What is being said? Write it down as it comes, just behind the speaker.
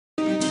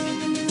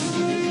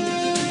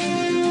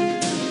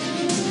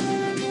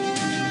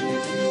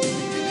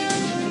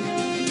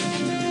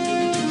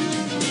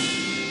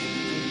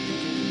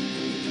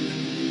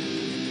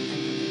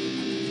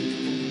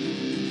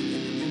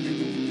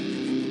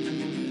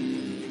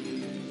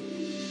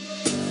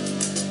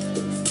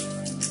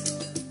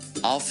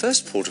Our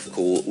first port of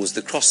call was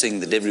the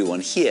crossing that everyone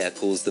here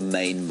calls the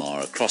main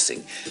Mara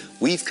crossing.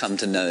 We've come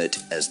to know it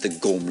as the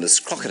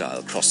Gormless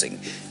Crocodile crossing,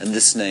 and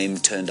this name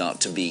turned out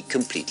to be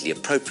completely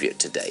appropriate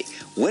today.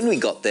 When we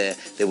got there,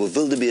 there were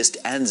wildebeest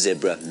and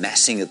zebra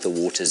massing at the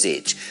water's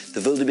edge.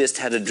 The wildebeest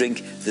had a drink,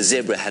 the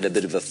zebra had a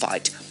bit of a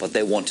fight, but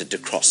they wanted to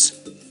cross.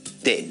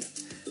 Then,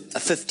 a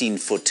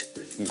 15-foot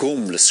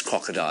Gormless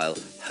crocodile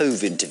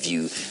hove into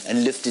view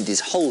and lifted his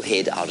whole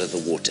head out of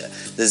the water.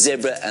 The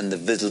zebra and the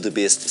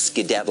wildebeest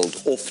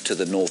skedaddled off to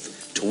the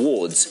north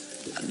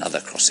towards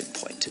another crossing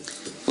point.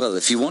 Well,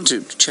 if you want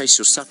to chase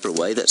your supper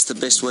away, that's the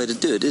best way to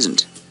do it,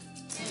 isn't it?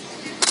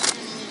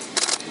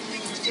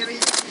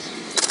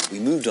 We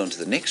moved on to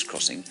the next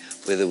crossing,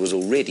 where there was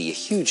already a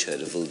huge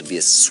herd of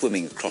wildebeest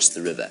swimming across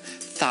the river.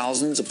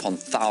 Thousands upon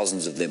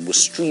thousands of them were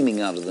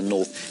streaming out of the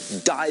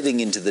north,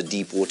 diving into the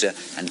deep water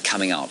and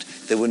coming out.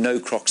 There were no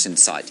crocs in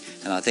sight,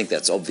 and I think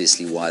that's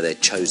obviously why they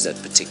chose that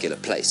particular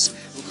place.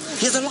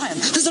 Here's a lion!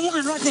 There's a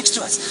lion right next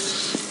to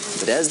us!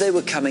 But as they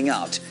were coming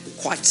out,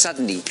 quite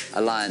suddenly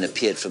a lion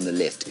appeared from the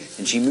left,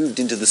 and she moved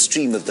into the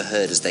stream of the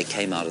herd as they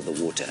came out of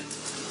the water.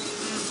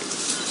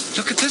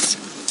 Look at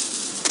this!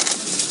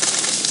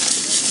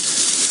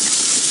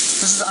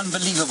 This is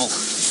unbelievable.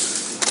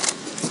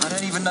 I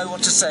don't even know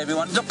what to say,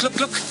 everyone. Look, look,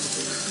 look.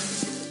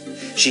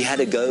 She had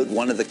a go at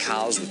one of the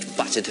cows, which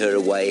butted her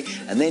away,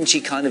 and then she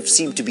kind of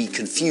seemed to be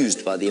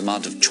confused by the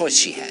amount of choice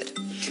she had.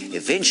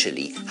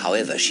 Eventually,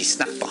 however, she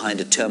snuck behind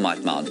a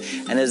termite mound,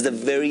 and as the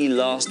very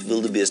last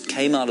wildebeest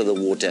came out of the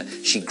water,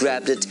 she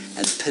grabbed it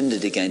and pinned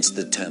it against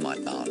the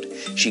termite mound.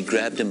 She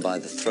grabbed him by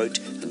the throat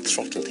and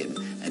throttled him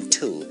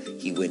until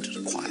he went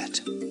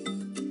quiet.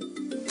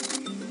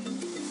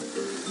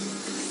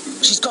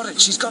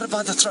 She's got it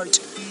by the throat.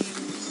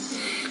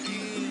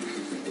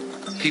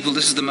 People,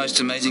 this is the most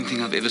amazing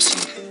thing I've ever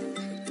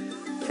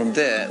seen. From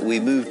there, we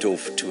moved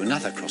off to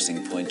another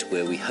crossing point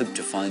where we hoped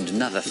to find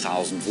another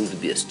 1,000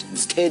 wildebeest.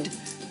 Instead,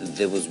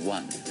 there was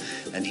one,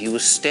 and he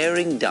was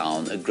staring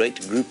down a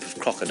great group of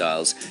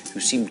crocodiles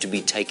who seemed to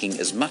be taking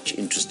as much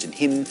interest in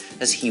him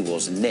as he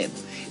was in them.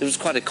 It was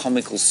quite a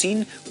comical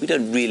scene. We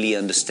don't really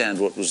understand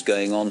what was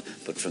going on,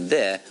 but from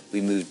there,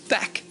 we moved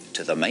back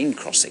to the main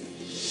crossing.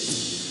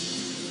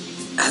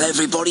 Hello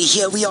everybody,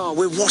 here we are.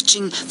 We're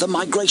watching the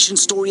migration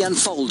story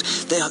unfold.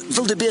 The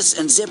wildebeest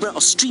and zebra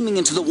are streaming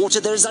into the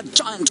water. There is a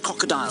giant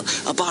crocodile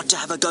about to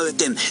have a go at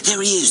them.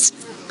 There he is.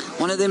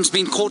 One of them's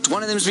been caught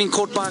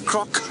by a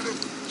croc.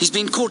 He's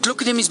been caught.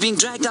 Look at him, he's being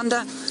dragged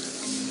under.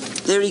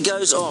 There he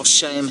goes. Oh,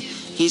 shame.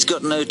 He's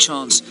got no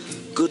chance.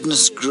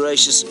 Goodness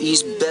gracious,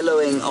 he's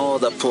bellowing. Oh,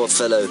 the poor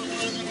fellow.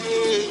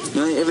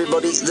 No,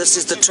 everybody, this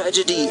is the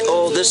tragedy.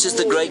 Oh, this is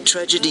the great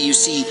tragedy, you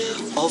see,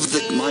 of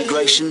the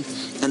migration.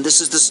 And this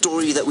is the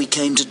story that we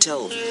came to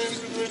tell.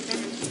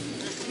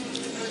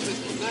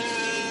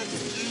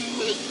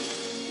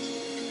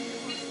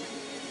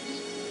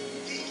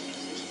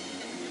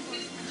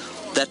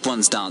 That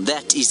one's down.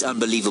 That is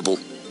unbelievable.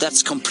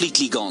 That's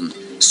completely gone.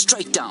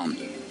 Straight down.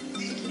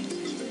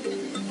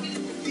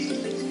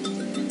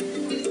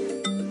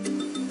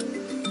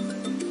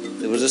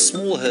 There was a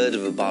small herd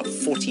of about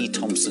 40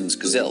 Thomson's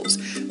gazelles.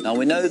 Now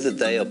we know that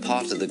they are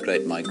part of the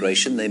Great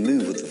Migration. They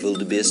move with the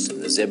wildebeest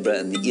and the zebra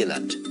and the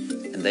eland,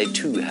 and they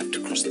too have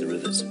to cross the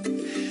rivers.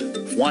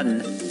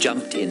 One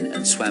jumped in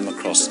and swam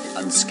across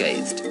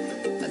unscathed,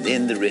 and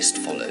then the rest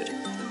followed.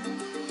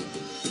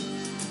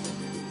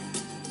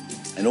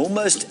 And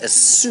almost as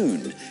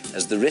soon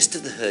as the rest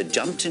of the herd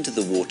jumped into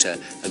the water,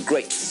 a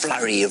great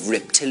flurry of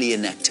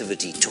reptilian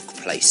activity took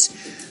place.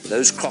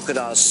 Those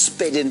crocodiles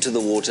sped into the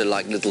water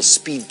like little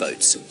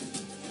speedboats,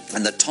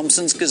 and the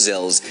Thomson's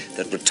gazelles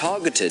that were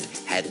targeted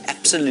had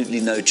absolutely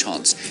no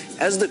chance.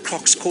 As the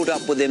crocs caught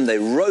up with them, they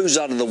rose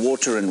out of the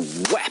water and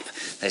whap!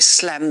 They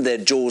slammed their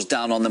jaws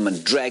down on them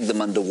and dragged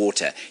them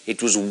underwater.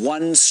 It was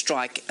one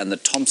strike and the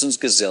Thomson's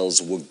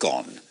gazelles were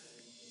gone.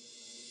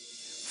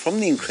 From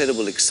the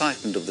incredible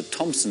excitement of the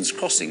Thomson's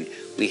crossing,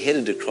 we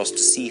headed across to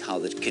see how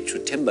the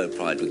Kitchwattembo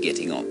Pride were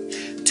getting on.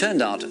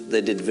 Turned out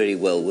they did very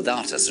well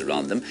without us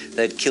around them.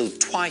 They had killed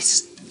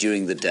twice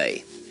during the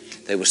day.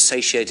 They were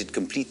satiated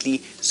completely,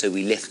 so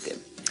we left them.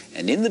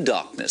 And in the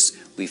darkness,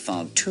 we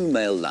found two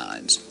male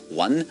lions.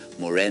 One,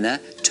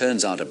 Morena,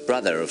 turns out a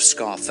brother of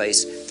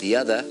Scarface. The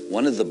other,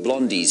 one of the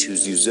blondies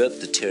who's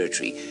usurped the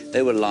territory.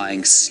 They were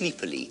lying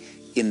sleepily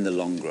in the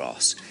long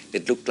grass.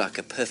 It looked like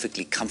a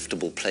perfectly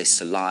comfortable place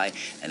to lie,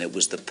 and it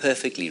was the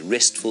perfectly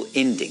restful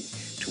ending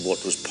to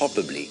what was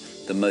probably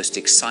the most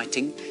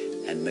exciting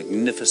and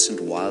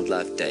magnificent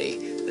wildlife day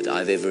that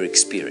I've ever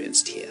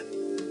experienced here.